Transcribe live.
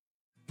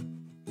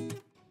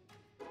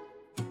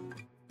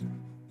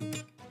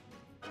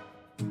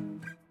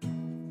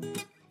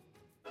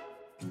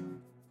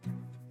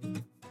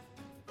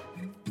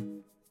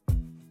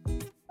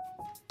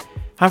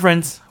Hi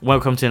friends,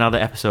 welcome to another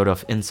episode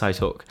of Inside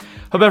Talk.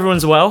 Hope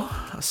everyone's well.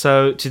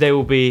 So today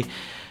we'll be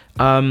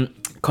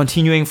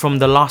continuing from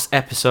the last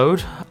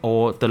episode,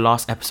 or the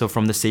last episode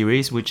from the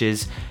series, which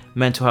is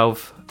mental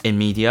health in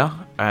media.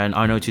 And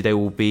I know today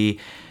we'll be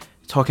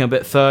talking a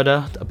bit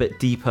further, a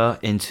bit deeper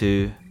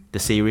into the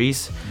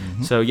series.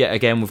 So yet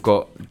again, we've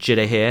got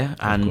Jide here,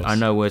 and I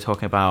know we're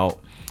talking about,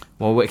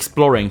 we're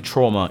exploring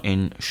trauma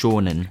in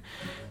shonen.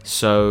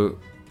 So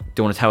do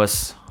you want to tell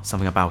us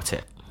something about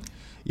it?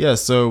 Yeah,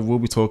 so we'll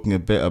be talking a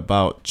bit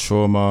about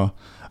trauma,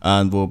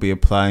 and we'll be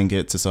applying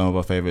it to some of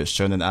our favorite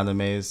shonen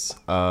animes.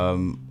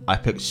 I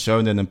picked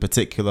shonen in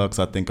particular because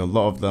I think a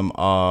lot of them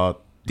are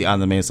the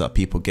animes that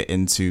people get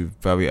into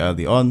very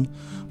early on,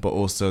 but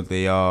also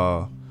they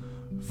are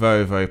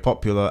very, very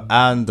popular,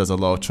 and there's a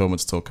lot of trauma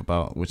to talk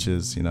about, which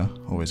is,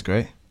 always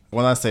great.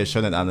 When I say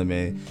shonen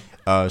anime,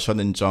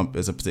 Shonen Jump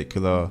is a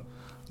particular...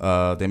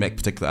 they make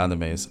particular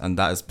animes, and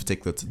that is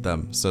particular to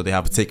them. So they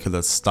have a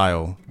particular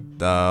style.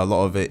 A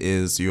lot of it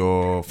is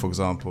for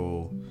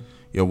example,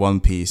 your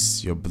One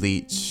Piece, your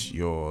Bleach,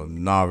 your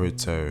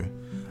Naruto,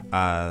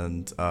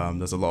 and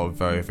there's a lot of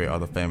very, very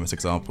other famous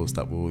examples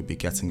that we will be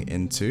getting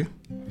into.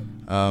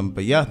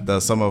 But yeah,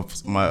 there's some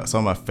of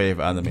my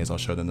favorite animes are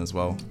shonen as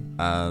well,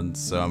 and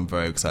so I'm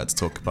very excited to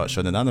talk about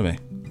shonen anime.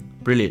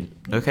 Brilliant.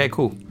 Okay,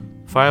 cool.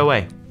 Fire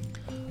away.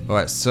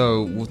 Alright,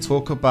 so we'll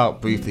talk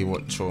about briefly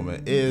what trauma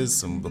is,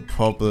 some of the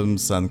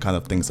problems and kind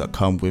of things that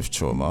come with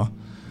trauma.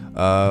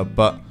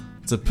 But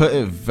to put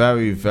it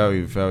very,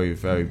 very, very,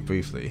 very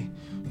briefly,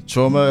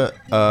 trauma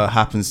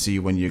happens to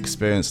you when you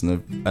experience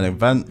an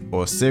event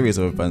or a series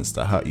of events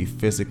that hurt you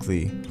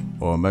physically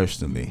or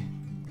emotionally.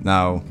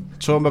 Now,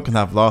 trauma can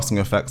have lasting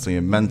effects on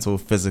your mental,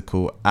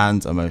 physical,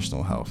 and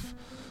emotional health.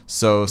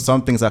 So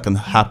some things that can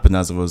happen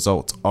as a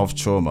result of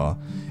trauma,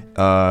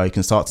 you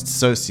can start to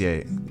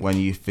dissociate when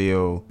you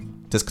feel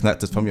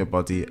disconnected from your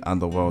body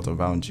and the world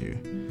around you.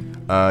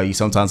 You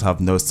sometimes have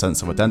no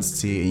sense of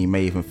identity, and you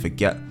may even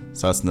forget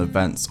certain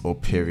events or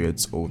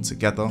periods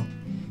altogether.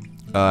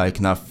 You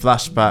can have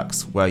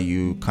flashbacks where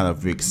you kind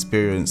of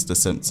re-experience the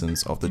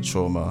symptoms of the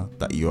trauma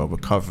that you are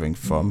recovering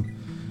from.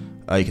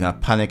 You can have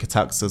panic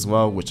attacks as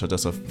well, which are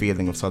just a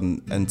feeling of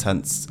sudden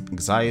intense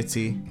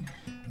anxiety.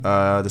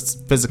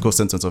 The physical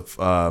symptoms of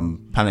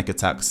panic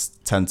attacks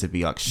tend to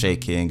be like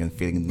shaking and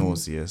feeling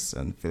nauseous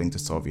and feeling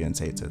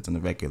disorientated and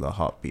irregular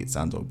heartbeats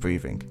and or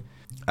breathing.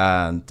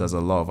 And there's a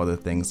lot of other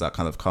things that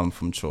kind of come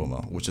from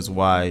trauma, which is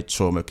why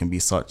trauma can be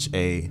such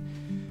a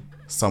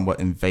somewhat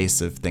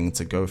invasive thing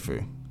to go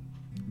through.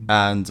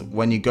 And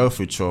when you go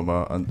through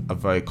trauma, a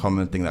very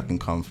common thing that can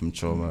come from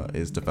trauma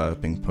is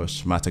developing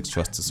post-traumatic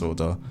stress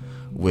disorder,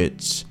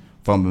 which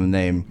from the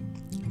name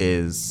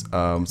is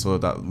sort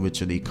of that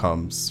literally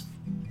comes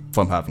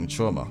from having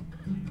trauma.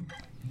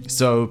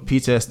 So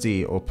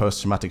PTSD or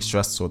post-traumatic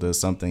stress disorder is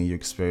something you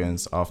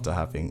experience after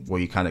having,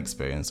 you can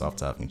experience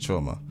after having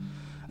trauma.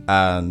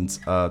 And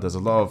there's a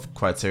lot of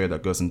criteria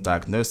that goes in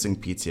diagnosing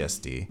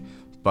PTSD,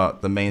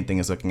 but the main thing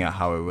is looking at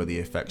how it really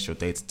affects your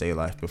day-to-day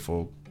life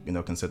before,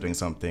 considering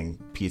something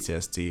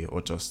PTSD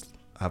or just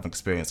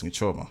experiencing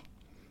trauma.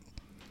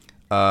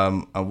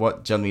 And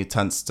what generally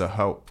tends to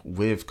help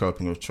with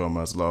coping with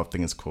trauma is a lot of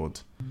things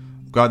called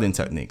grounding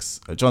techniques.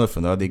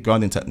 Jonathan, are there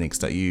grounding techniques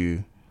that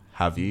you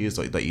have used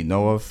or that you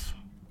know of?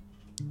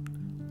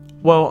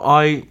 Well,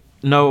 I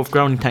know of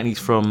grounding techniques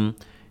from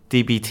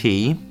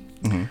DBT,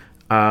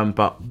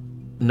 but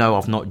no,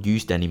 I've not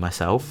used any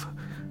myself.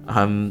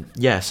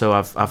 So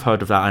I've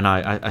heard of that, and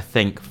I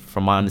think,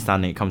 from my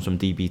understanding, it comes from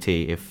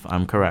DBT, if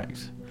I'm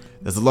correct.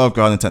 There's a lot of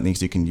grounding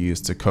techniques you can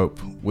use to cope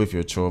with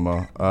your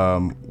trauma.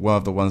 One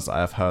of the ones that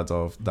I've heard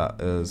of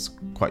that is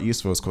quite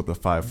useful is called the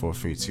 5, 4,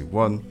 3, 2,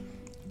 1.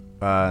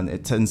 And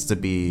it tends to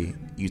be,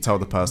 you tell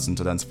the person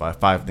to identify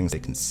 5 things they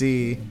can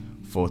see,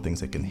 4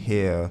 things they can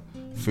hear,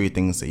 3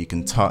 things that you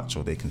can touch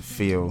or they can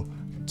feel,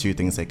 2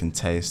 things they can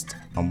taste,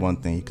 and 1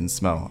 thing you can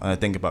smell. And I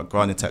think about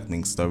grounding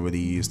techniques that are really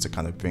used to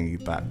kind of bring you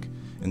back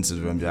into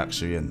the room you're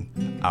actually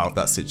in, out of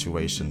that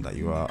situation that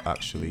you are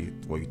actually,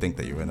 you think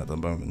that you're in at the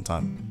moment in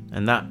time.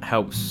 And that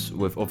helps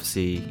with,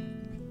 obviously,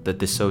 the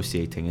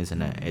dissociating,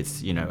 isn't it?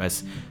 It's,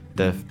 as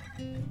the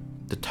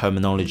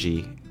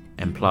terminology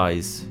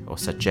implies or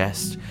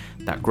suggests,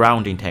 that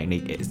grounding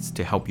technique is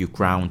to help you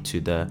ground to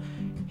the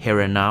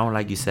here and now,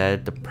 like you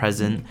said, the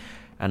present.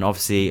 And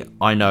obviously,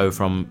 I know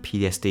from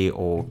PTSD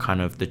or kind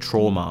of the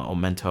trauma or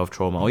mental health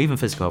trauma or even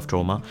physical health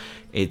trauma,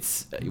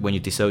 it's when you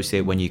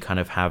dissociate, when you kind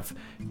of have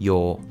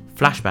your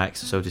flashbacks,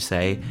 so to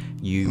say,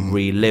 you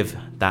relive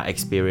that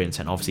experience.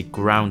 And obviously,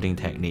 grounding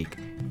technique,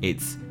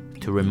 it's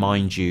to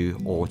remind you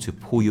or to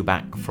pull you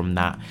back from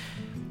that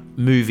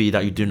movie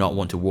that you do not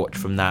want to watch,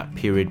 from that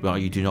period where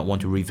you do not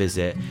want to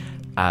revisit.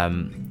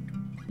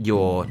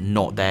 You're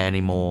not there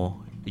anymore.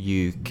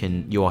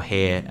 You're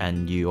here,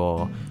 and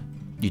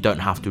you don't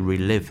have to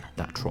relive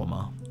that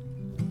trauma.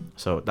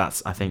 So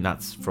I think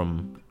that's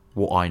from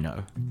what I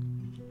know.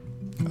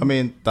 I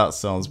mean, that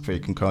sounds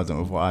pretty concordant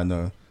with what I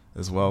know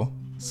as well.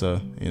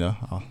 So,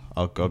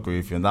 I'll agree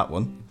with you on that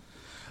one.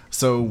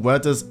 So where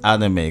does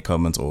anime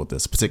come into all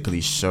this,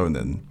 particularly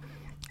shonen?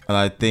 And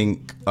I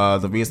think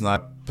the reason I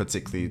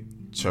particularly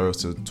chose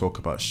to talk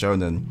about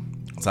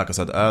shonen is, like I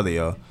said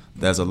earlier,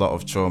 there's a lot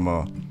of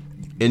trauma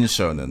in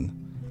shonen.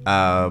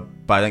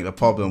 But I think the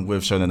problem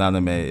with shonen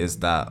anime is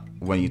that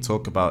when you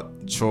talk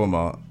about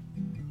trauma,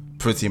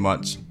 pretty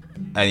much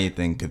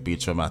anything could be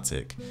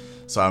traumatic.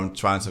 So I'm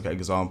trying to get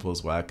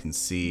examples where I can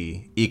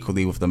see,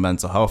 equally with the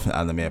mental health in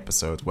anime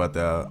episode, where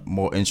they're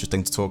more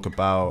interesting to talk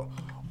about,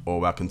 or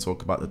where I can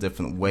talk about the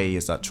different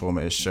ways that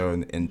trauma is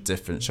shown in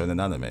different shonen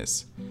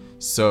animes.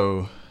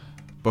 So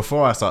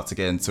before I start to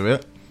get into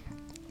it,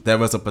 there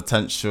was a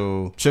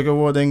potential trigger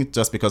warning,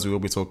 just because we will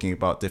be talking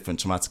about different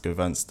traumatic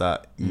events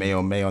that may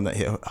or may not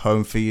hit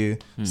home for you.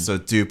 So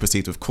do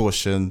proceed with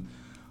caution.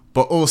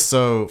 But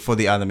also, for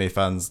the anime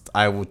fans,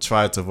 I will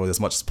try to avoid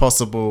as much as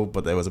possible,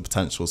 but there was a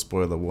potential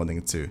spoiler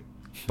warning too.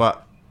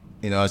 But,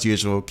 as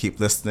usual, keep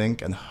listening,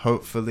 and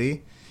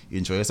hopefully you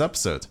enjoy this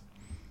episode.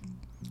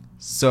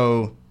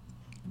 So,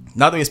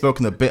 now that we've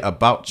spoken a bit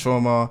about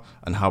trauma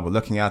and how we're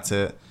looking at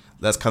it,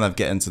 let's kind of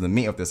get into the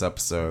meat of this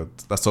episode.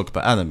 Let's talk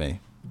about anime.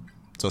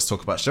 So let's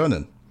talk about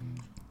shonen.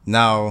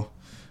 Now,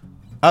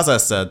 as I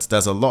said,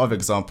 there's a lot of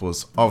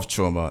examples of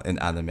trauma in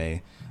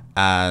anime,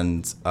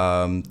 and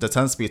there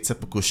tends to be a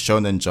typical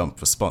shonen jump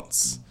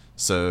response.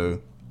 So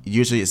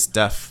usually it's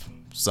death,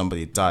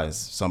 somebody dies,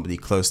 somebody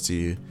close to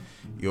you,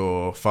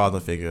 your father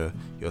figure,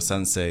 your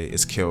sensei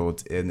is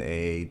killed in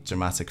a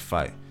dramatic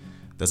fight.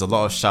 There's a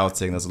lot of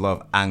shouting, there's a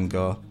lot of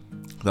anger,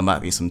 there might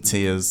be some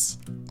tears,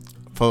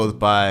 followed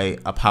by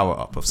a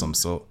power-up of some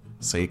sort,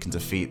 so you can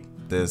defeat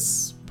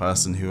this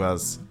person who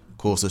has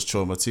caused this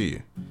trauma to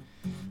you.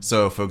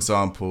 So, for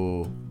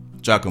example,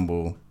 Dragon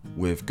Ball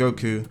with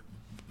Goku,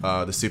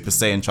 the Super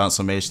Saiyan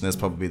transformation is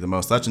probably the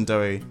most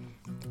legendary.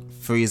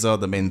 Frieza,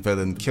 the main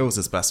villain, kills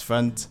his best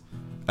friend,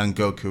 and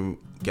Goku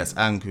gets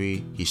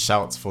angry. He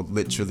shouts for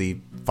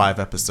literally 5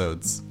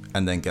 episodes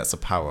and then gets a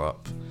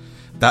power-up.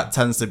 That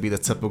tends to be the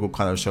typical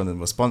kind of shonen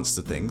response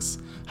to things.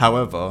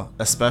 However,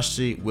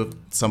 especially with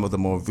some of the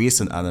more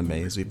recent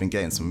animes, we've been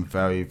getting some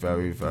very,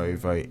 very, very,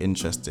 very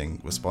interesting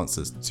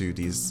responses to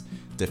these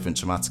different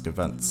traumatic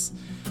events.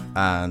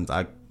 And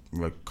I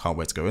can't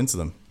wait to go into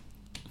them.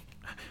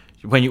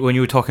 When you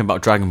were talking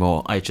about Dragon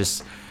Ball, I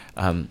just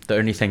the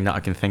only thing that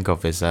I can think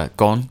of is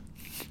Gon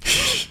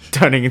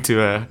turning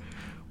into a,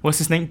 what's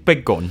his name?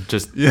 Big Gon.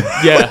 Just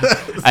yeah.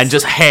 And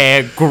just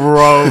hair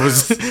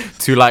grows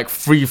to like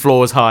 3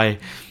 floors high.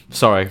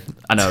 Sorry,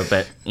 I know,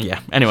 but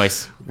yeah.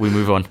 Anyways, we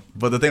move on.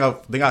 But the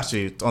thing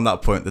actually on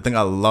that point, the thing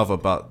I love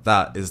about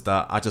that is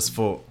that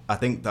I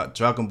think that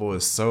Dragon Ball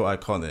is so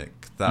iconic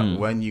that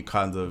when you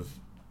kind of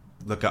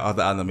look at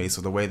other animes,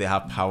 so the way they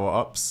have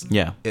power-ups,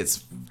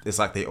 it's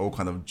like they all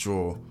kind of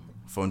draw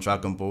from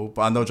Dragon Ball.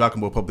 But I know Dragon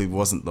Ball probably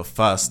wasn't the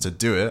first to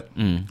do it,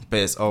 but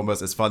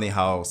it's funny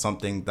how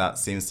something that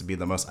seems to be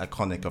the most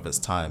iconic of its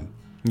time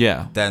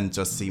then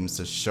just seems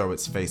to show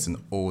its face in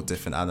all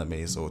different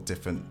animes or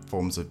different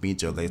forms of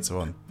media later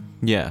on.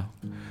 Yeah.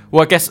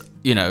 Well, I guess,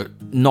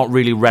 not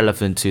really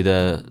relevant to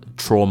the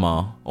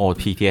trauma or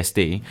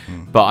PTSD,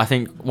 but I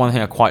think one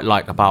thing I quite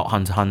like about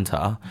Hunter x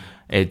Hunter,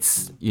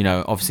 it's,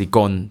 obviously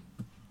Gon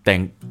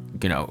then,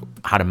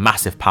 had a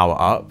massive power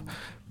up,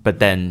 but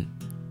then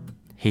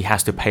he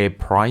has to pay a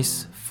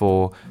price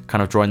for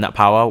kind of drawing that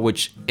power,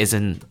 which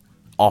isn't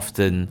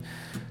often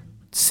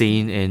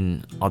seen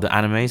in other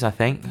animes, I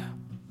think.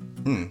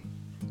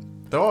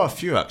 There are a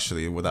few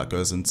actually where that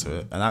goes into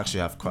it, and I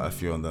actually have quite a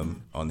few on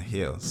them on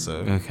here. So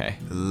okay,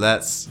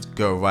 let's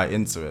go right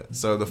into it.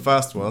 So the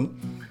first one,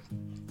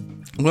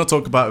 I'm going to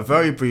talk about it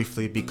very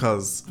briefly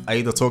because I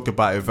either talk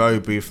about it very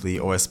briefly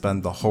or I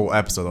spend the whole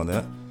episode on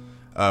it,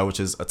 which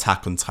is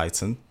Attack on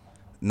Titan.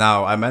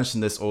 Now, I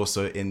mentioned this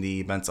also in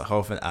the mental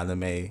health and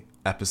anime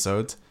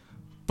episode,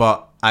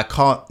 but I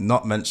can't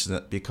not mention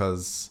it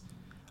because,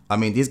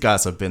 these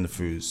guys have been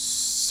through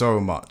so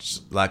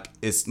much. Like,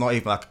 it's not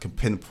even like I can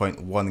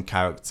pinpoint one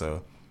character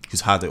who's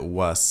had it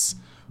worse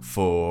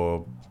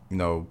for,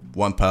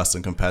 one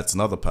person compared to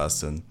another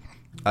person.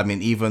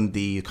 Even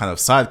the kind of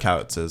side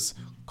characters,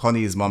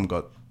 Connie's mom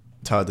got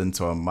turned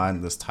into a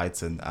mindless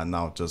Titan and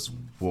now just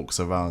walks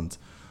around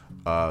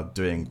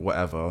doing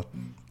whatever.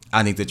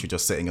 Annie literally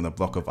just sitting in a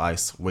block of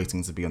ice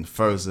waiting to be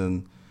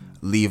unfrozen.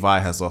 Levi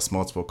has lost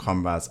multiple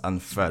comrades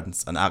and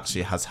friends and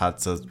actually has had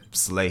to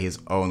slay his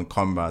own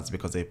comrades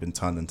because they've been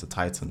turned into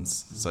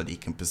Titans so that he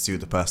can pursue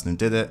the person who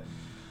did it.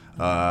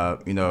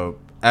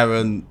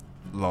 Eren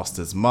lost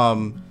his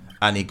mum,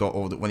 and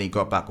when he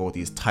got back all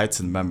these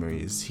Titan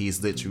memories,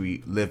 he's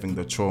literally living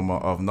the trauma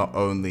of not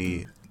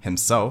only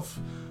himself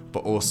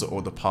but also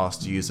all the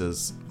past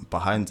users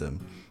behind him.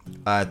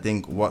 I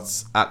think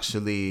what's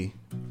actually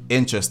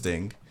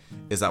interesting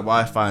is that what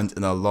I find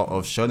in a lot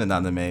of shonen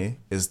anime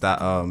is that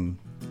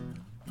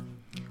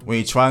when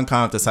you try and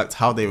kind of dissect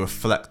how they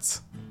reflect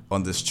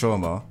on this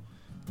trauma,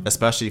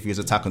 especially if you use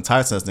Attack on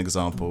Titan as an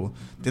example,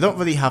 they don't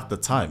really have the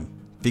time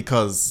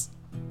because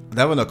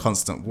they're in a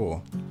constant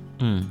war.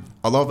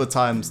 A lot of the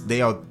times they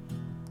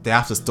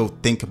have to still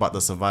think about the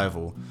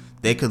survival.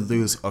 They could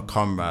lose a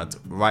comrade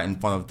right in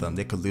front of them.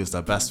 They could lose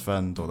their best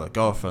friend or their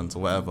girlfriend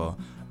or whatever,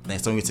 they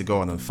still need to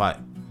go on and fight.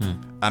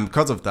 And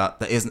because of that,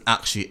 there isn't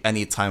actually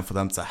any time for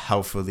them to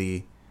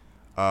healthily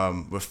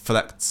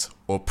reflect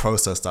or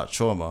process that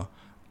trauma.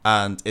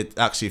 And it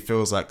actually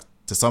feels like,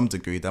 to some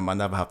degree, they might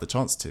never have the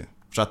chance to,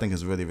 which I think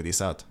is really, really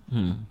sad.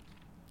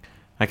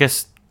 I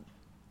guess,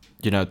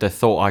 the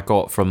thought I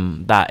got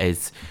from that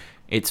is,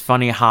 it's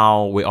funny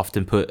how we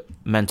often put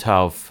mental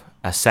health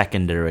as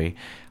secondary.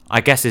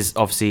 I guess it's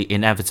obviously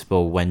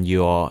inevitable when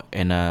you're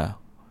in a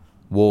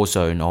war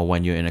zone or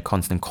when you're in a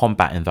constant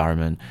combat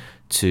environment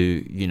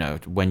to,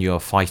 when you're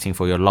fighting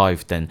for your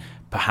life, then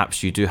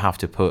perhaps you do have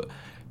to put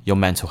your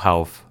mental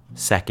health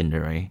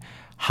secondary.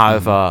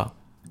 However,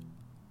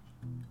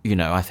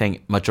 I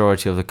think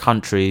majority of the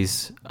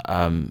countries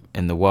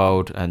in the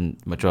world and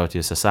majority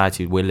of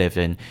society we live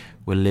in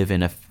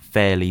a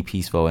fairly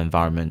peaceful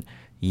environment,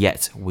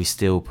 yet we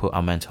still put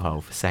our mental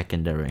health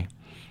secondary.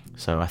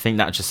 So I think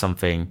that's just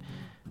something,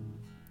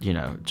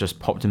 just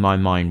popped in my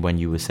mind when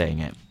you were saying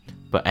it.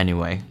 But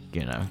anyway,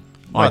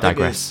 I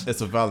digress.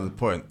 It's a valid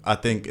point. I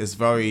think it's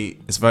very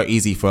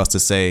easy for us to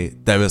say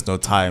there is no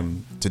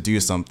time to do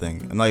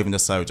something, and not even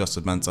necessarily just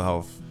with mental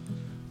health.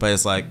 But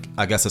it's like,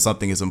 I guess if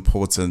something is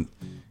important,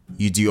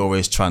 you do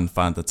always try and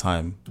find the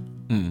time.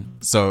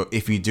 So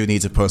if you do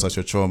need to process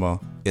your trauma,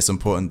 it's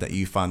important that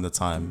you find the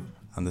time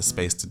and the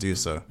space to do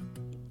so,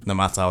 no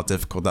matter how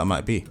difficult that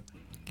might be.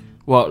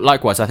 Well,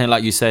 likewise, I think,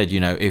 like you said,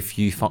 if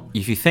you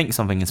think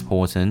something is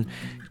important,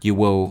 you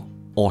will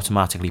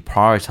automatically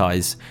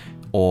prioritize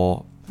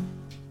or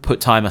put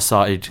time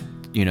aside,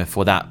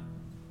 for that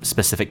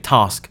specific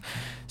task.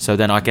 So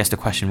then I guess the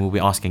question we'll be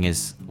asking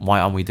is, why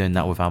aren't we doing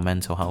that with our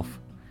mental health?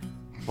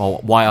 Or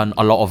why aren't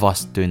a lot of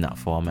us doing that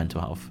for our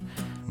mental health?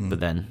 But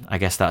then I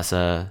guess that's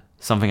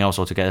something else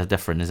altogether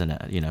different, isn't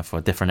it? For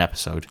a different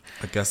episode.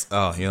 I guess,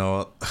 a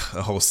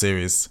whole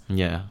series.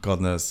 Yeah.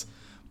 God knows.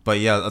 But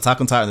yeah,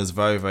 Attack on Titan is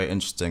very, very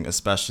interesting,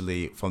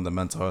 especially from the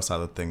mental health side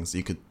of things.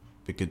 It could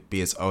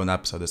be its own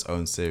episode, its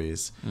own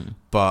series.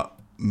 But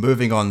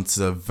moving on to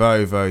the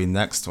very, very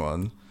next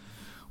one,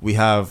 we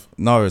have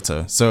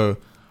Naruto. So,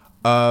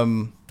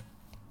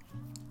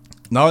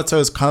 Naruto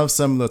is kind of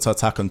similar to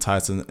Attack on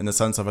Titan in the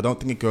sense of, I don't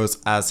think it goes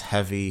as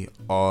heavy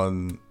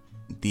on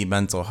the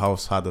mental health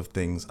side of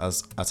things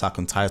as Attack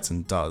on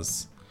Titan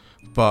does.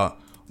 But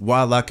what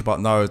I like about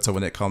Naruto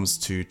when it comes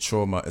to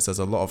trauma is there's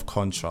a lot of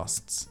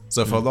contrasts.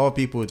 So for a lot of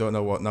people who don't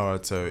know what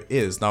Naruto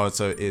is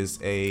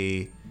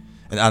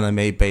an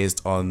anime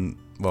based on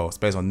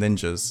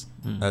ninjas.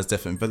 There's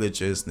different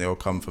villages and they all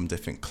come from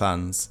different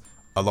clans.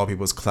 A lot of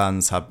people's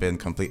clans have been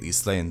completely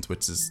slain,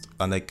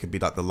 and they could be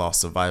like the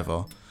last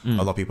survivor. A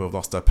lot of people have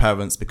lost their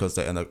parents because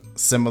they're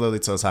similarly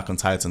to Attack on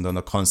Titan, they're in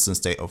a constant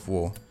state of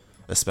war,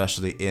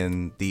 especially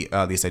in the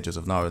early stages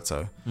of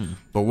Naruto.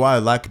 But what I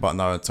like about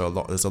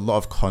Naruto there's a lot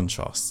of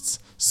contrasts.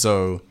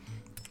 So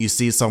you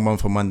see someone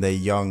from when they're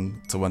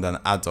young to when they're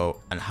an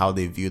adult and how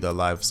they view their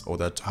lives or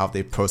how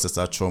they process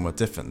their trauma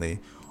differently.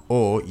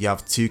 Or you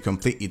have two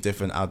completely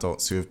different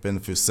adults who have been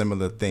through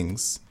similar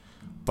things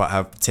but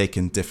have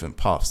taken different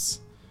paths.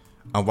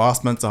 And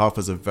whilst mental health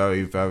is a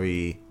very,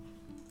 very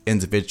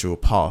individual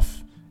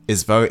path,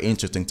 it's very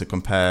interesting to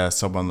compare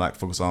someone like,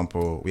 for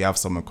example, we have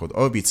someone called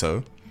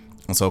Obito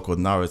and so called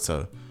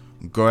Naruto.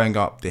 Growing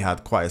up, they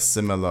had quite a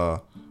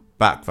similar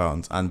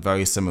background and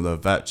very similar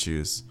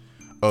virtues.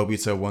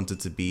 Obito wanted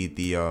to be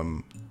the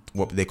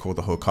what they call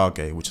the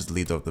Hokage, which is the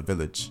leader of the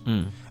village.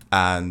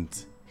 And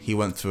he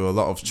went through a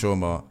lot of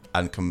trauma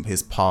and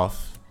his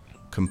path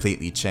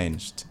completely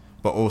changed.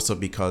 But also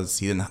because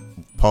he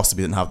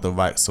possibly didn't have the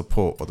right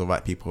support or the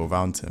right people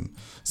around him.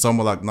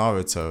 Someone like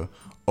Naruto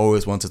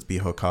always wanted to be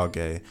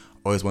Hokage,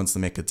 always wanted to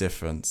make a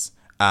difference.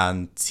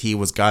 And he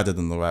was guided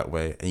in the right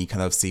way. And you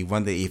kind of see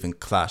when they even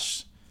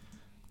clash,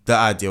 their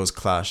ideals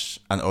clash,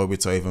 and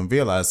Obito even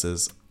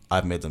realizes,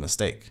 I've made a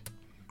mistake.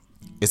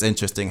 It's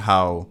interesting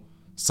how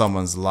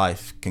someone's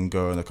life can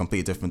go in a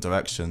completely different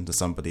direction to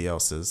somebody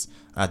else's.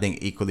 And I think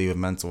equally with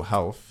mental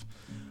health,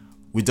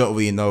 we don't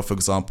really know, for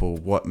example,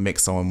 what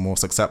makes someone more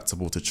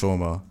susceptible to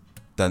trauma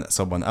than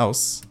someone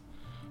else.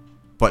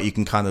 But you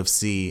can kind of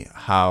see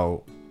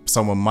how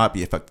someone might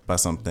be affected by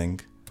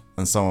something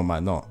and someone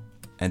might not.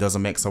 And it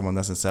doesn't make someone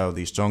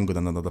necessarily stronger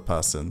than another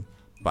person,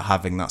 but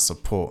having that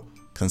support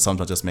can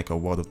sometimes just make a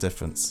world of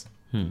difference.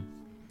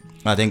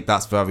 I think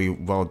that's very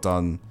well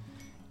done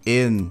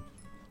in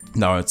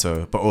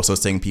Naruto, but also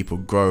seeing people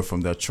grow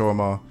from their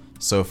trauma.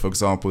 So for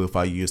example, if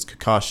I use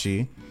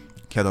Kakashi,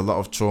 he had a lot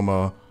of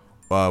trauma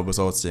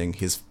resulting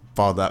his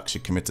father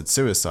actually committed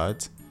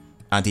suicide,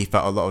 and he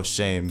felt a lot of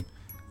shame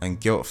and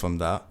guilt from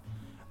that,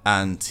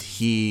 and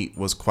he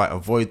was quite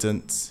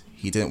avoidant.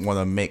 He didn't want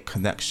to make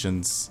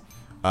connections.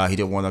 He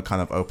didn't want to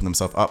kind of open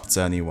himself up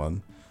to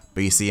anyone.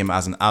 But you see him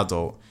as an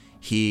adult,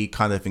 he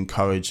kind of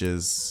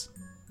encourages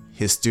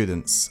his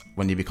students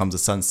when he becomes a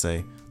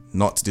sensei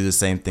not to do the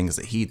same things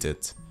that he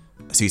did.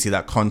 So you see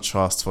that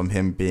contrast from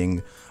him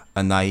being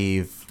a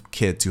naive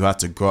kid who had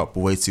to grow up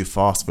way too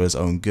fast for his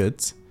own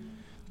good,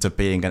 to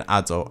being an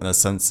adult and a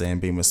sensei and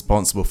being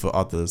responsible for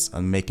others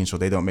and making sure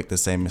they don't make the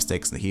same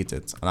mistakes that he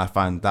did. And I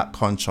find that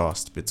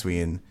contrast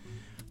between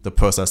the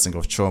processing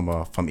of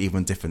trauma from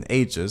even different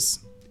ages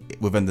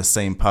within the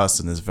same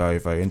person is very,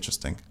 very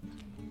interesting.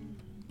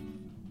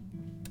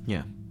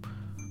 Yeah.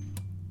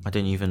 I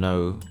didn't even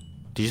know.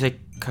 Did you say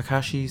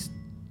Kakashi's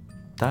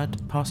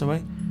dad passed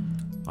away?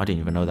 I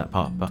didn't even know that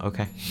part, but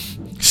okay.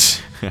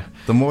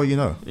 The more you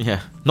know. Yeah.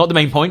 Not the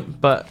main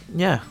point, but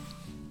yeah.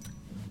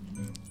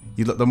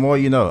 The more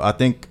you know. I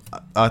think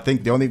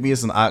the only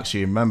reason I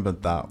actually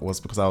remembered that was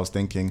because I was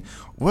thinking,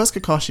 where's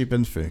Kakashi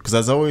been through? Because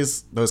there's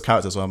always those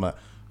characters where I'm like,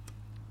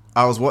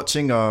 I was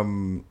watching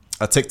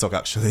a TikTok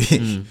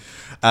actually,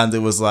 and it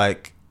was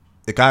like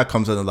the guy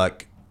comes in and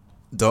like,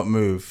 don't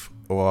move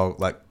or I'll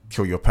like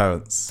kill your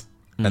parents.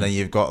 And then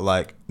you've got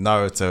like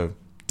Naruto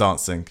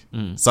dancing,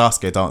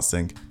 Sasuke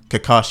dancing,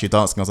 Kakashi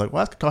dancing. I was like,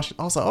 why's Kakashi?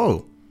 I was like,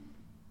 oh,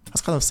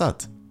 that's kind of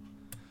sad,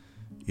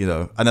 you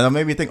know. And then it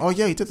made me think, oh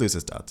yeah, he did lose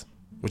his dad,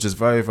 which is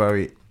very,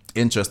 very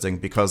interesting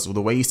because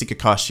the way you see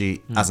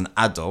Kakashi as an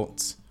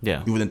adult,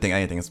 you wouldn't think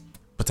anything has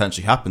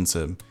potentially happened to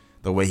him.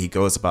 The way he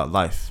goes about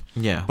life,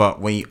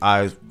 But when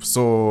I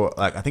saw,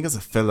 like, I think it's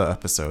a filler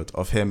episode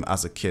of him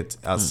as a kid,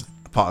 as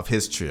part of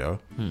his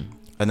trio, and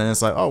then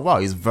it's like, oh wow,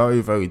 he's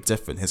very, very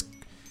different.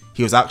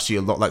 He was actually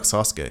a lot like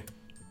Sasuke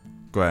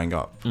growing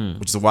up,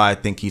 which is why I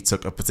think he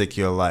took a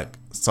particular like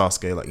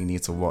Sasuke, like you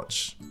need to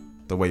watch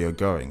the way you're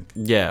going,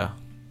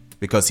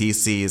 because he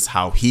sees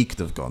how he could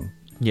have gone,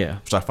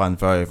 which I find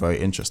very, very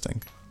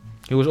interesting.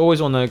 He was always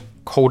on the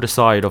colder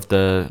side of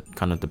the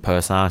kind of the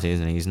personalities,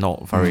 and he's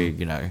not very,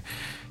 you know.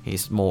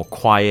 He's more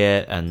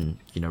quiet and,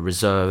 you know,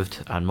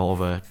 reserved and more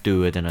of a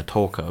doer than a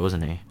talker,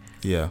 wasn't he?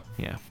 Yeah.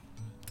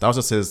 That was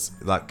just his,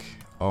 like,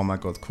 oh my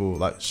god, cool,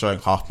 like, showing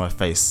half my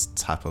face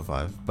type of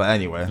vibe. But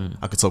anyway,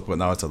 I could talk about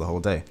Naruto the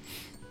whole day.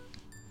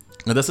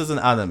 Now, this is an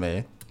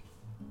anime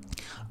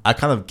I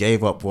kind of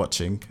gave up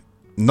watching.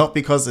 Not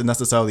because it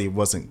necessarily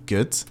wasn't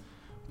good,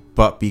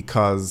 but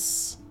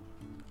because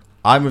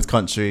I moved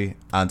country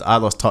and I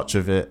lost touch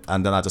with it,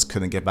 and then I just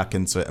couldn't get back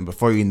into it. And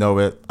before you know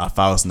it,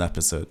 1,000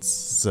 episodes.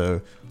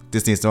 So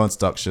this needs no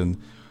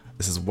introduction.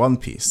 This is One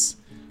Piece.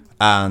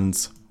 And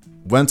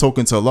when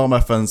talking to a lot of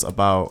my friends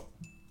about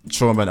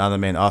trauma and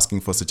anime and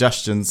asking for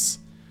suggestions,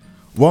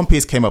 One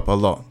Piece came up a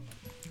lot.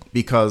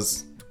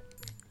 Because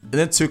in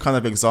the two kind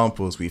of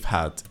examples we've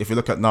had, if you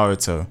look at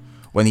Naruto,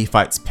 when he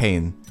fights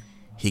Pain,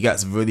 he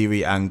gets really,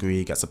 really angry,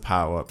 he gets a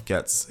power up,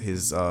 gets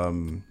his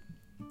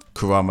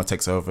Kurama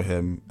takes over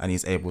him, and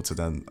he's able to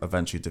then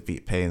eventually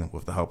defeat Pain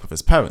with the help of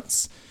his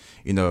parents.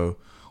 You know,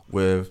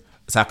 with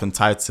Attack on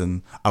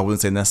Titan, I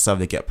wouldn't say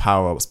necessarily get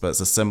power-ups, but it's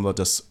a similar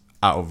just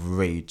out of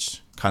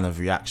rage kind of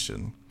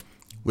reaction.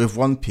 With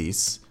One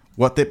Piece,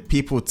 what the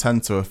people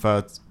tend to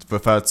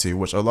refer to,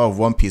 which a lot of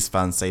One Piece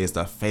fans say is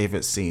their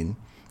favorite scene,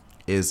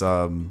 is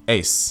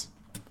Ace.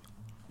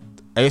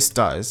 Ace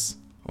dies.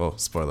 Well,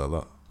 spoiler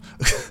alert.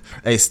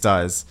 Ace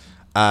dies,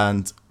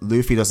 and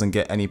Luffy doesn't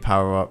get any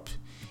power-up.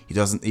 He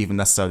doesn't even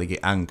necessarily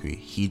get angry.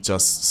 He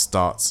just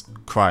starts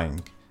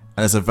crying.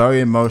 And it's a very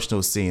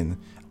emotional scene,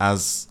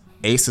 as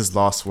Ace's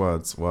last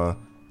words were,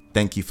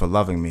 "Thank you for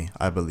loving me,"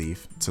 I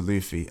believe, to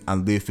Luffy.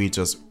 And Luffy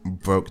just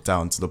broke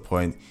down to the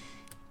point.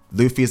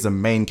 Luffy is the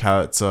main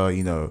character,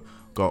 you know,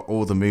 got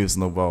all the moves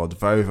in the world,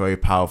 very, very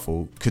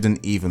powerful,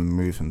 couldn't even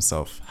move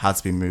himself, had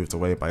to be moved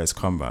away by his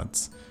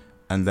comrades.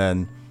 And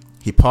then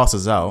he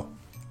passes out,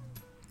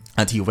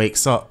 and he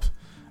wakes up,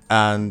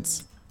 and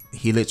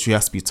he literally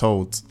has to be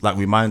told, like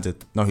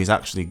reminded, no, he's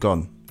actually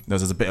gone.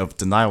 There's a bit of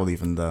denial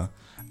even there.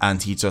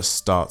 And he just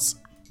starts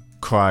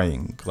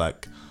crying,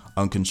 like,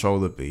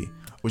 uncontrollably,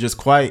 which is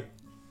quite,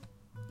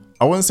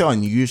 I wouldn't say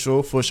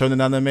unusual for a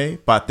shonen anime,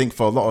 but I think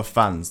for a lot of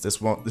fans,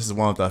 this is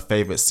one of their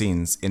favorite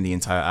scenes in the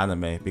entire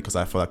anime, because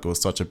I feel like it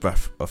was such a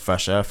breath of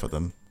fresh air for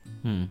them.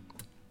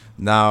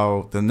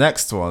 Now, the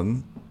next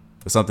one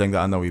is something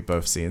that I know we've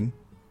both seen.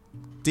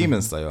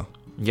 Demon Slayer.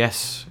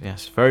 Yes,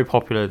 very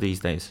popular these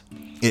days.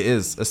 It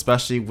is,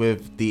 especially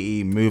with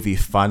the movie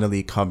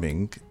finally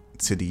coming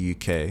to the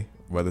UK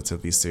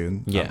relatively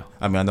soon. Yeah.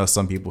 I mean, I know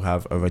some people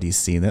have already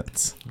seen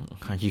it.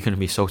 You're going to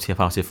be salty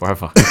about it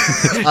forever.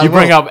 You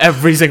bring up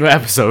every single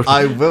episode.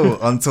 I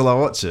will until I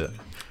watch it.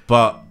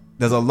 But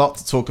there's a lot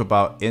to talk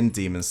about in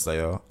Demon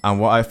Slayer. And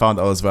what I found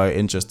that was very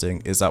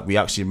interesting is that we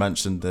actually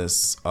mentioned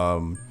this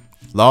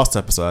last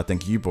episode. I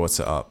think you brought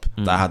it up,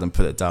 that I hadn't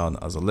put it down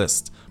as a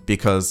list.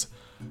 Because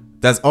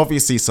there's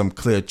obviously some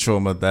clear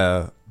trauma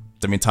there.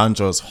 I mean,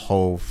 Tanjiro's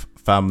whole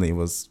family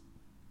was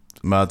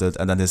murdered,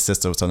 and then his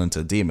sister was turned into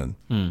a demon.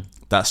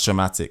 That's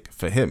traumatic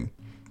for him.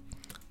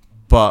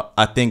 But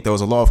I think there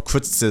was a lot of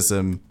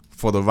criticism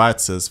for the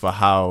writers for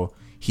how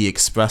he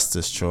expressed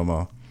this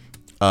trauma,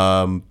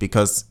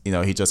 because, you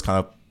know, he just kind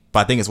of, but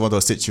I think it's one of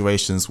those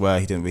situations where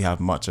he didn't really have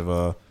much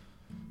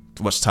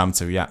time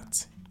to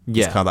react.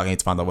 He's kind of like, I need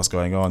to find out what's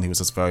going on. He was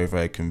just very,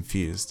 very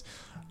confused.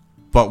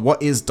 But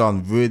what is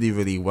done really,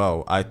 really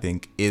well, I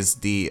think, is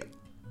the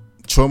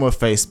trauma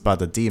faced by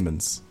the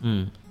demons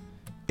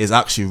is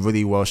actually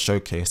really well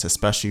showcased,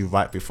 especially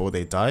right before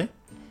they die.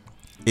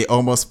 It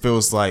almost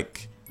feels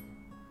like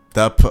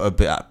they're put a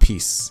bit at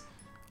peace.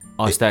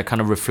 It's that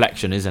kind of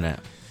reflection, isn't it?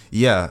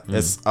 Yeah,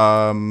 it's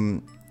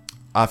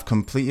I've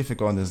completely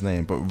forgotten his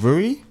name, but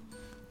Rui,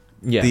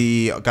 Yeah.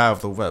 the guy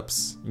of the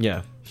webs,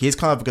 Yeah. he's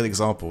kind of a good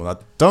example. Now,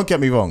 don't get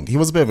me wrong, he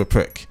was a bit of a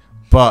prick,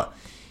 but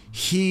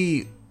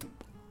he,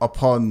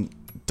 upon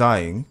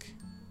dying,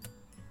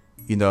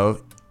 you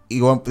know,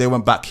 they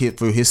went back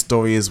through his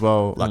story as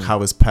well, like how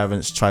his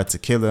parents tried to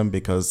kill him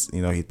because, you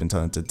know, he'd been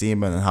turned into a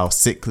demon, and how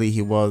sickly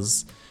he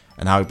was,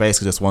 and how he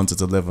basically just wanted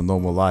to live a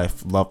normal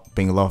life,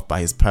 being loved by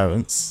his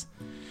parents,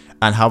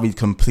 and how he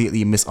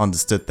completely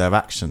misunderstood their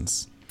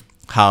actions,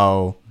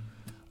 how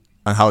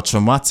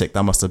traumatic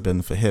that must have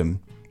been for him.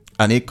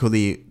 And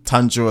equally,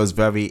 Tanjiro is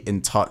very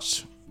in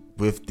touch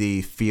with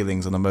the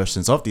feelings and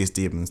emotions of these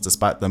demons,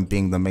 despite them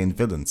being the main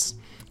villains.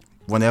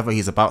 Whenever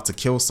he's about to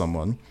kill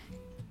someone,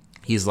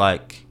 he's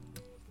like,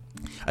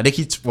 I think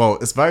it's a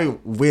very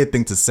weird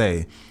thing to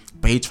say,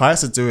 but he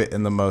tries to do it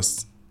in the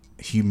most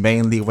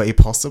humanely way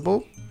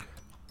possible.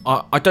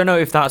 I don't know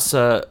if that's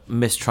a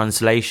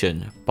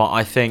mistranslation, but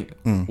I think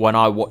when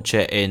I watch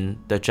it in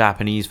the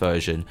Japanese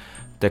version,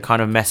 the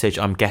kind of message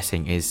I'm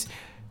getting is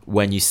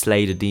when you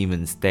slay the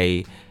demons,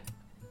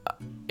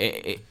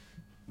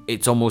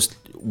 it's almost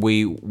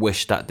we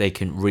wish that they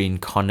can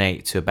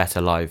reincarnate to a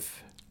better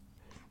life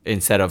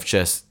instead of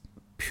just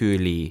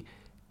purely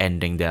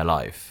ending their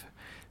life.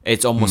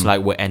 It's almost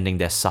like we're ending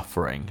their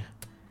suffering,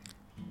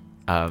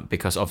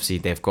 because obviously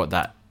they've got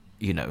that,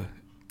 you know,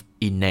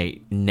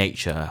 innate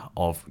nature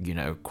of, you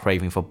know,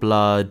 craving for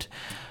blood,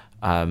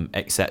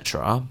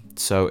 etc.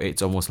 So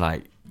it's almost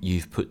like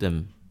you've put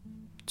them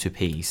to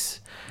peace.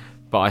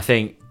 But I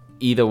think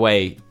either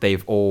way,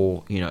 they've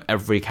all, you know,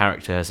 every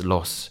character has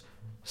lost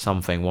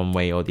something one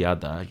way or the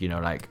other. You know,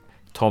 like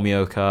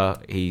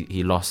Tomioka,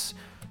 he lost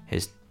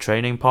his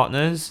training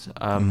partners.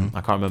 I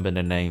can't remember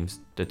their names.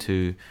 The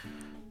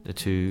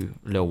two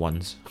little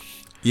ones.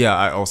 Yeah,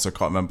 I also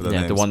can't remember the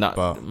names. The one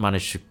that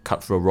managed to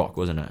cut through a rock,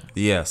 wasn't it?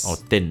 Yes. Or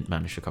didn't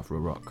manage to cut through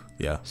a rock.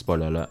 Yeah.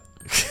 Spoiler alert.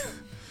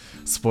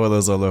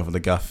 Spoilers all over the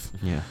gaff.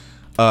 Yeah.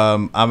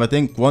 And I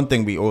think one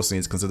thing we also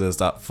need to consider is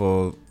that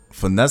for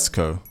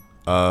Nezuko,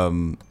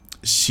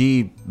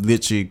 she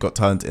literally got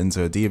turned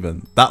into a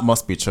demon. That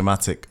must be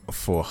traumatic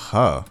for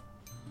her.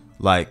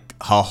 Like,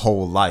 her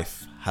whole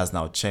life has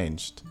now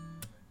changed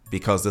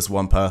because this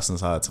one person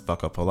decided to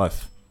fuck up her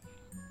life.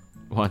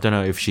 Well, I don't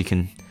know if she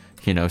can,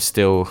 you know,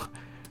 still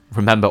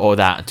remember all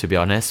that, to be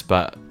honest,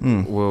 but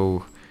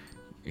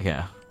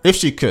yeah. If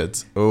she could,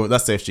 or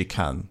let's say if she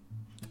can,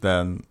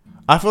 then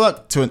I feel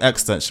like to an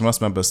extent she must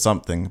remember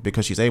something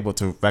because she's able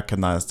to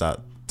recognize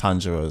that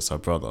Tanjiro is her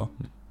brother.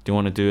 Do you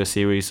want to do a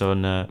series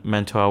on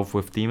mental health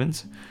with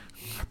demons?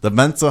 The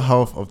mental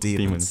health of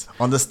demons.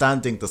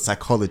 Understanding the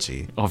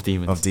psychology of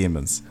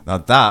demons. Now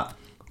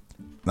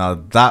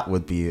that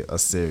would be a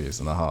series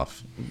and a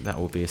half. That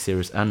would be a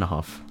series and a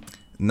half.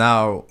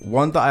 Now,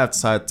 one that I have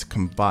decided to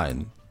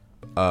combine,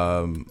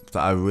 that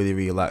I really,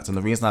 really liked, and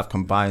the reason I've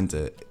combined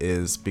it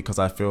is because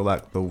I feel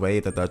like the way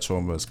that their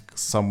trauma is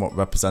somewhat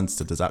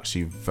represented is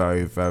actually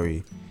very,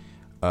 very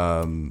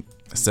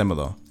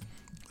similar.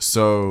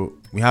 So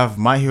we have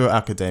My Hero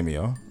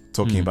Academia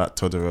talking about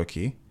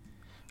Todoroki,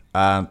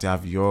 and we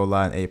have Your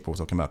Lie in April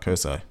talking about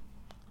Kosei.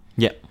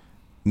 Yeah.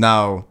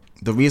 Now,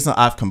 the reason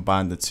I've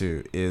combined the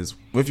two is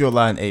with Your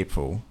Lie in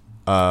April,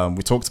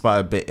 we talked about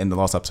it a bit in the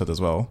last episode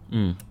as well,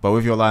 but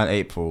with Your Lie in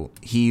April,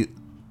 he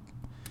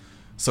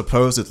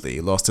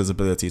supposedly lost his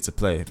ability to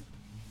play,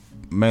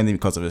 mainly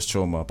because of his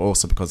trauma, but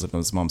also because of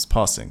his mom's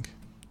passing,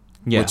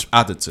 which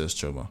added to his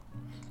trauma.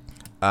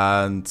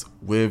 And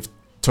with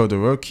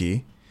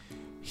Todoroki,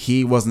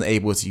 he wasn't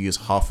able to use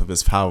half of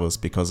his powers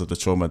because of the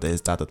trauma that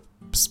his dad had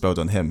spilled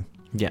on him.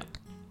 Yeah.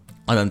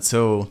 And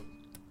until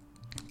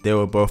they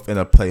were both in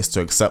a place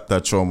to accept their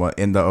trauma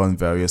in their own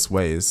various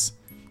ways,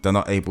 they're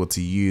not able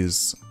to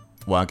use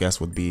what I guess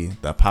would be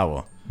their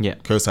power. Yeah.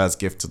 Kosei's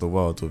gift to the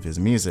world with his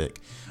music,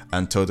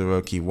 and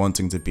Todoroki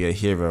wanting to be a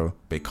hero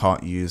but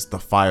can't use the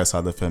fire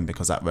side of him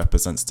because that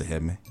represents to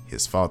him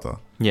his father.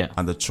 Yeah.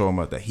 And the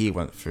trauma that he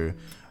went through.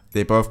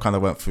 They both kind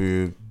of went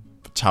through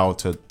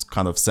childhood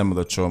kind of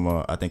similar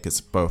trauma. I think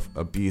it's both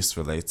abuse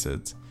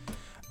related.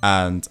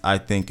 And I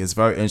think it's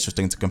very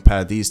interesting to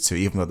compare these two,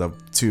 even though they're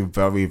two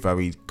very,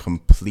 very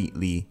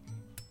completely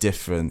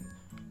different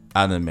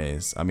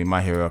animes. I mean,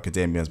 My Hero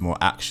Academia is more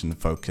action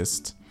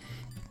focused,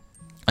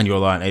 and Your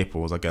Lie in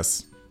April is, I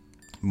guess,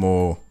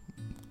 more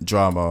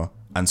drama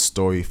and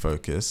story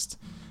focused.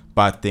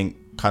 But I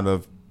think kind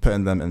of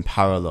putting them in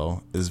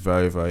parallel is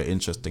very, very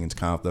interesting to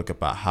kind of look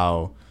about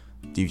how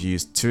you've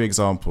used two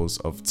examples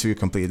of two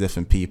completely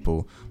different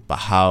people, but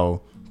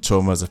how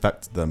trauma has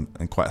affected them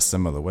in quite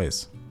similar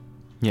ways.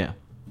 Yeah.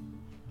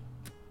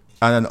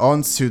 And then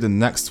on to the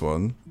next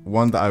one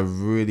that I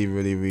really,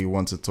 really, really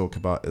want to talk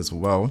about as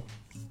well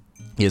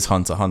is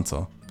Hunter x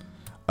Hunter.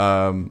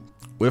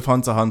 With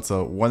Hunter x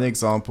Hunter, one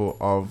example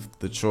of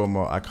the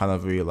trauma I kind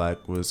of really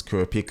like was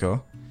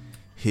Kurapika.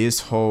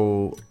 His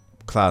whole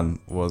clan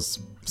was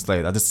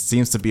slayed. That just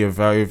seems to be a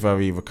very,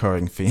 very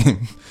recurring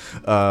theme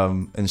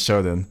in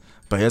Shonen.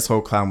 But his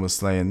whole clan was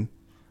slain,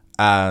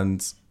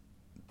 and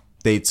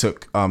they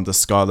took the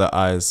Scarlet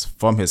Eyes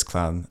from his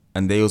clan,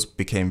 and they also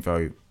became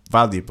very,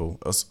 valuable,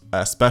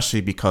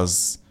 especially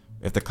because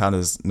if the clan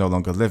is no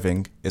longer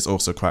living, it's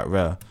also quite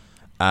rare.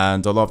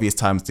 And a lot of these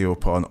times they were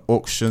put on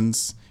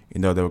auctions. They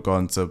were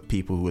going to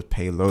people who would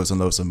pay loads and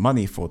loads of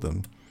money for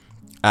them.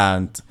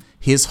 And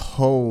his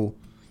whole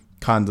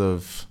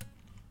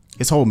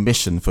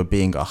mission for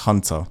being a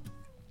hunter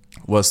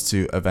was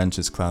to avenge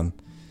his clan,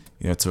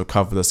 to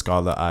recover the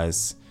Scarlet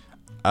Eyes,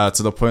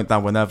 to the point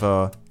that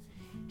whenever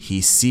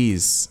he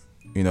sees,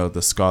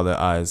 the Scarlet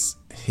Eyes,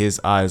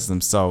 his eyes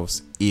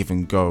themselves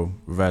even go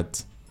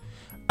red.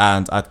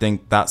 And I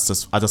think I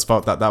just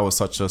felt that was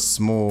such a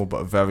small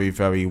but very,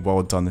 very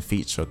well done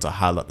feature to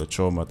highlight the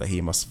trauma that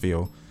he must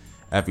feel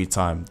every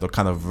time the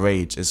kind of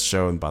rage is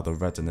shown by the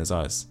red in his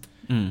eyes.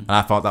 And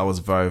I thought that was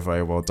very,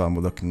 very well done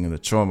with looking at the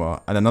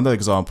trauma. And another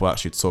example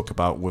actually to talk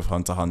about with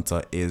Hunter x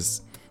Hunter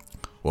is,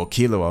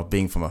 Killua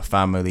being from a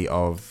family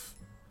of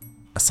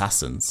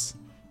assassins.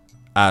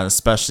 And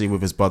especially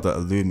with his brother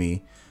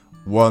Illumi,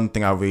 one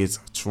thing I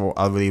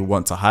really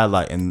want to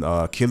highlight in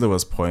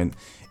Killua's point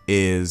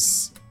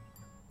is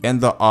in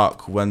the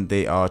arc when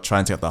they are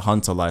trying to get the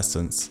Hunter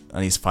license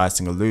and he's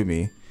fighting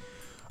Illumi,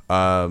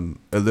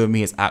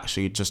 Illumi has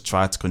actually just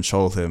tried to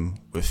control him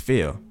with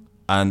fear.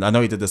 And I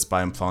know he did this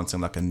by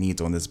implanting like a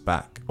needle on his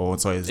back,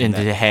 his into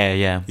neck. the hair,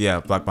 yeah.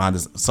 Yeah, like behind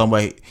his. Some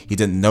way he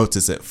didn't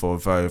notice it for a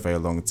very, very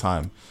long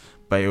time,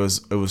 but it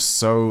was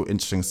so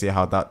interesting to see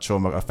how that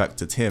trauma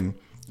affected him,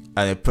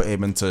 and it put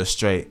him into a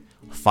straight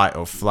fight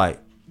or flight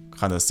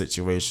kind of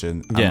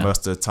situation. And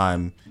most of the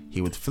time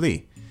he would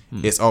flee.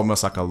 It's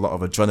almost like a lot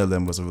of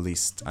adrenaline was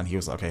released, and he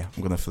was like, "Okay,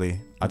 I'm gonna flee.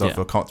 I don't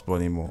feel comfortable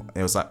anymore."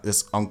 It was like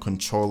this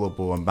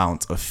uncontrollable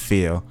amount of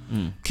fear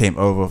came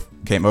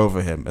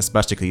over him,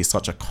 especially because he's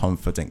such a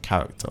confident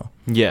character.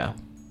 Yeah.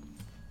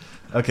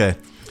 Okay,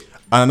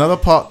 and another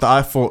part that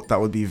I thought that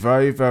would be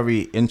very,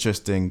 very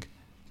interesting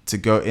to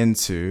go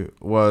into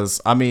was,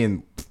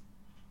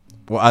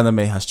 what anime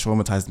has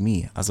traumatized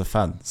me as a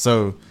fan.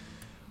 So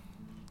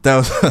there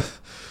was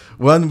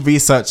when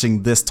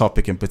researching this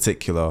topic in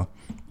particular.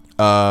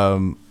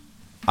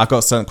 I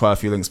got sent quite a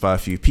few links by a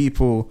few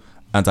people,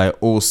 and I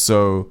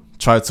also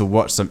tried to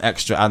watch some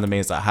extra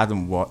animes that I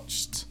hadn't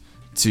watched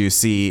to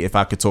see if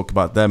I could talk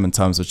about them in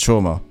terms of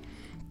trauma.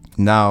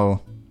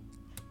 Now,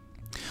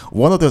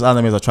 one of those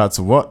animes I tried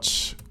to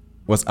watch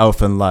was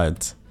Elfen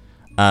Lied,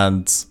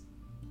 and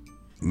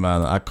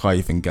man, I can't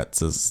even get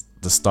to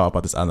the start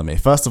about this anime.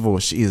 First of all,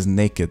 she is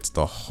naked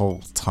the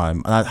whole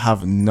time, and I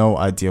have no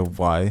idea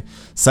why.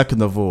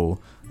 Second of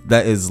all,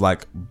 there is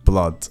like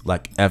blood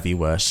like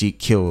everywhere. She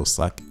kills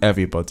like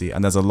everybody,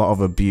 and there's a lot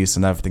of abuse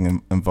and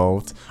everything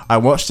involved. I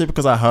watched it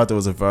because I heard it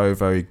was a very,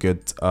 very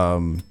good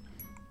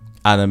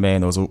anime,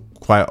 and it was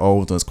quite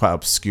old and it's quite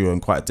obscure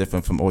and quite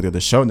different from all the other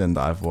shonen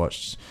that I've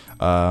watched.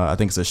 I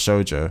think it's a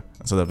shoujo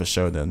instead of a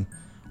shonen,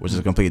 which is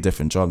a completely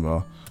different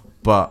genre.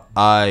 But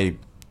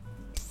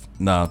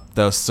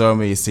there's so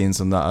many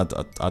scenes in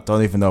that I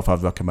don't even know if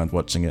I'd recommend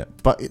watching it.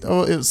 But it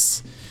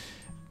was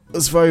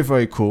very,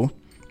 very cool.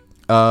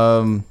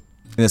 In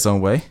its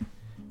own way.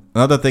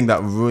 Another thing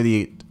that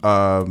really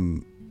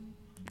kind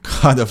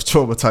of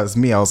traumatized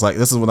me, I was like,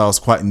 this is when I was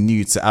quite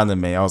new to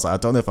anime. I was like, I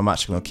don't know if I'm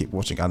actually going to keep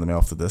watching anime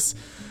after this.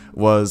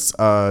 Was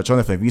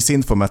Jonathan, have you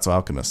seen Fullmetal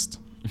Alchemist?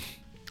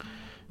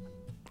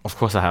 Of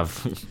course I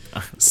have.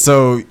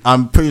 So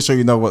I'm pretty sure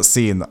you know what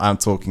scene I'm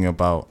talking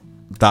about.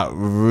 That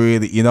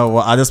really, you know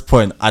what? At this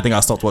point, I think I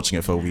stopped watching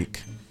it for a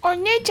week.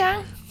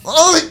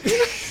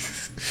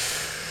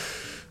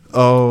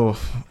 Oh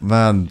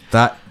man,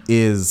 that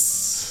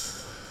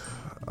is,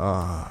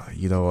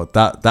 you know what?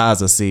 That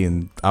as a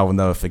scene, I will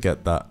never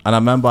forget that. And I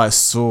remember I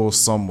saw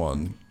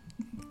someone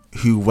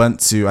who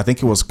went to, I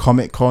think it was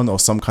Comic-Con or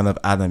some kind of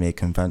anime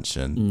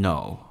convention.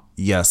 No.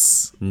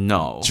 Yes.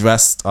 No.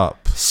 Dressed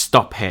up.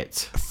 Stop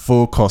it.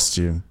 Full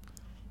costume.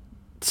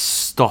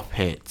 Stop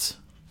it.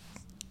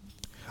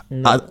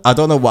 No. I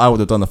don't know what I would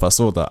have done if I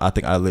saw that. I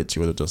think I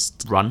literally would have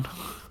just run.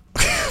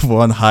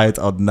 One hide.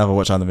 I'd never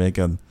watch anime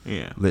again.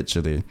 Yeah.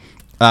 Literally.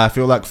 I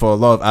feel like for a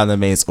lot of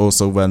animes,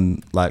 also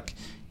when like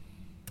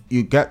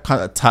you get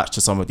kind of attached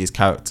to some of these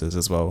characters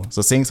as well.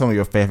 So seeing some of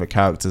your favorite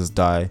characters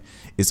die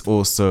is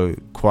also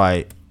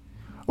quite,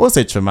 I won't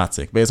say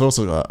traumatic, but it's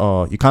also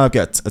like, you kind of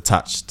get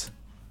attached,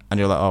 and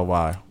you're like, oh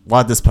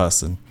why this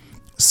person?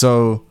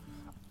 So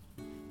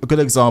a good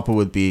example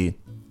would be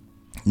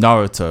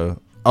Naruto.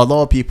 A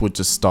lot of people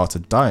just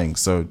started dying.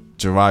 So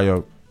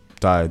Jiraiya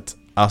died,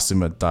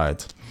 Asuma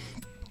died,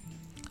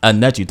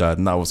 and Neji died,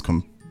 and that was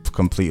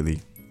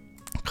completely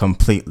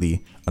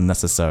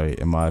unnecessary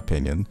in my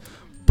opinion.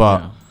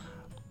 But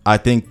I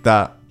think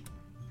that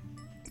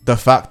the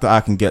fact that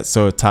I can get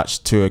so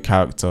attached to a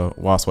character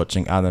whilst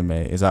watching anime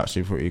is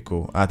actually pretty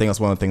cool. I think that's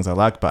one of the things I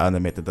like about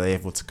anime, that they're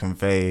able to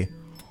convey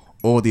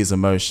all these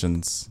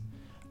emotions,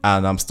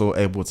 and I'm still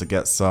able to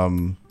get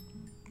some,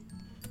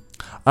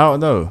 I don't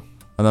know,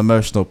 an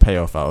emotional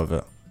payoff out of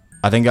it.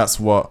 I think that's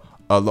what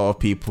a lot of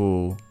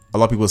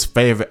people's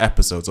favorite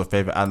episodes or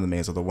favorite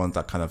animes are, the ones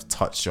that kind of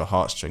touch your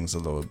heartstrings a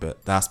little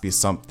bit. There has to be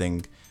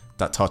something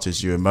that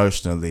touches you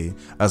emotionally,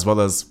 as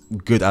well as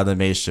good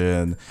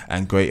animation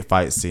and great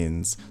fight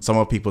scenes. Some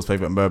of people's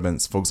favorite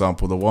moments, for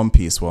example, the One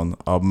Piece one,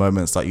 are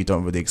moments that you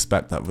don't really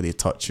expect that really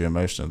touch you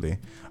emotionally.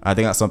 I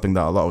think that's something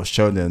that a lot of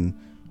shonen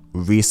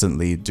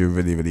recently do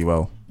really, really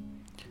well.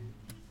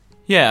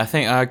 Yeah, I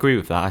think I agree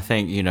with that. I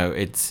think,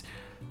 it's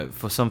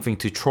for something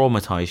to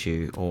traumatize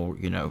you, or,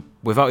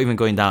 without even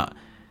going that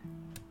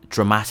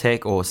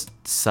dramatic or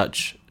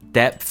such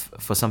depth,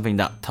 for something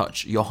that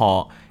touched your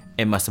heart,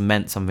 it must have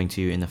meant something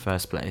to you in the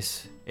first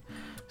place.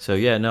 So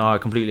yeah, no, I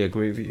completely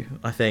agree with you.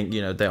 I think,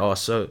 there are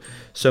so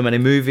many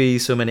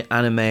movies, so many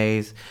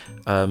animes,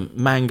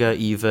 manga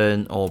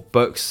even, or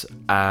books,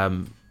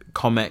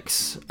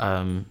 comics,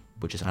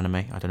 which is anime,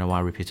 I don't know why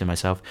I repeated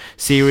myself,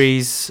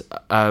 series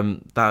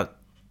that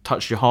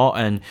touch your heart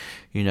and,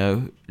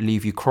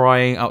 leave you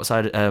crying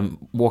outside,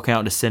 walking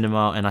out the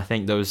cinema. And I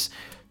think those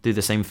do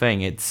the same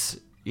thing. It's,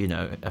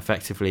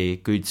 effectively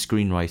good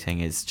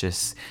screenwriting is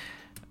just,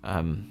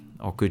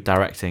 or good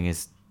directing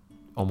is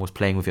almost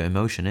playing with your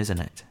emotion, isn't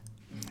it?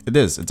 It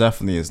is. It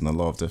definitely is in a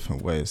lot of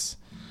different ways.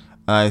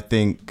 I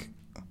think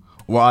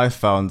what I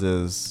found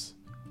is,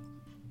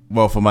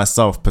 well, for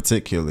myself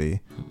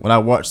particularly, when I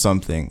watch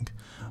something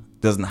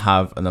doesn't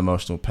have an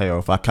emotional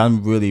payoff, I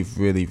can really,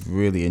 really,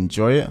 really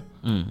enjoy it.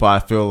 But I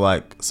feel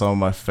like some of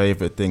my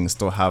favorite things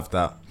still have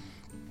that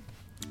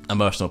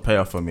emotional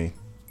payoff for me.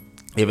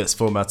 If it's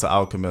Full Metal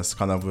Alchemist,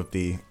 kind of with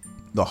the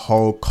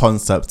whole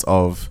concept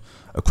of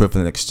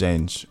equivalent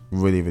exchange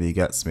really, really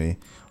gets me.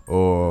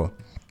 Or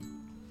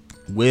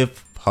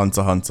with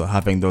Hunter x Hunter,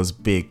 having those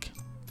big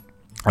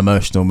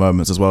emotional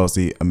moments as well as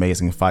the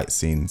amazing fight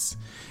scenes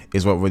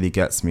is what really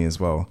gets me as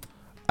well.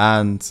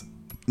 And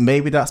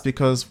maybe that's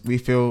because we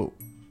feel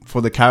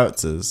for the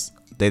characters,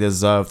 they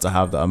deserve to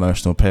have that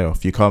emotional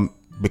payoff. You come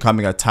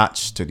becoming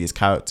attached to these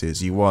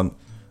characters, you want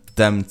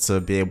them to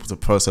be able to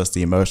process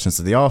the emotions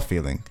that they are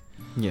feeling.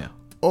 Yeah.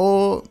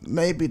 Or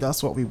maybe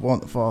that's what we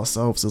want for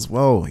ourselves as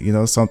well.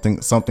 Something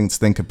to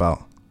think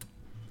about.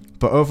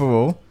 But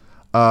overall,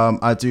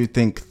 I do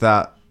think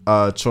that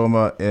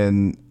trauma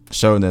in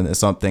shonen is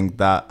something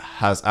that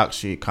has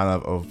actually kind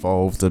of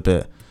evolved a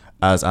bit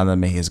as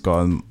anime has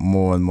gotten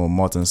more and more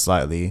modern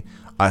slightly.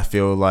 I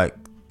feel like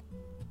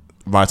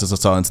writers are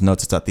starting to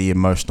notice that the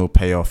emotional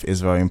payoff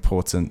is very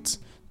important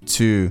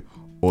to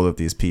all of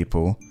these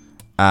people,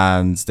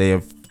 and they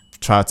have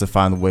tried to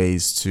find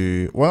ways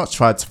to, well, not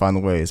tried to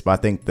find ways, but I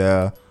think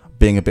they're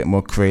being a bit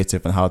more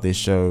creative in how they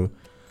show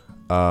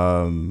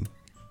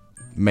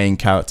main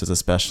characters,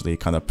 especially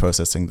kind of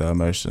processing their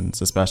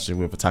emotions, especially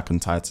with Attack on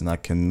Titan. I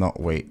cannot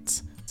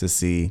wait to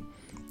see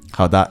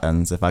how that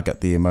ends, if I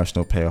get the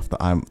emotional payoff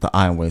that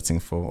I'm waiting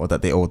for, or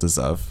that they all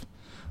deserve.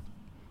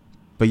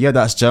 But yeah,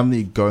 that's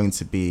generally going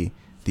to be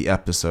the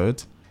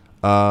episode.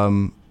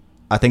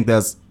 I think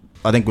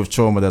with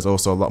trauma, there's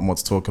also a lot more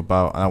to talk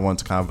about, and I want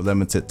to kind of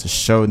limit it to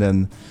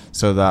shonen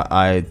so that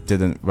I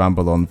didn't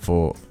ramble on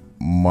for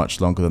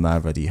much longer than I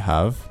already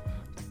have.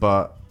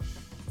 But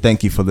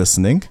thank you for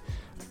listening,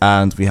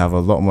 and we have a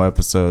lot more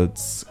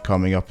episodes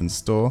coming up in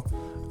store.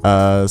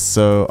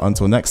 So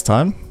until next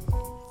time,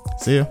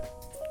 see you.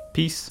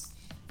 Peace.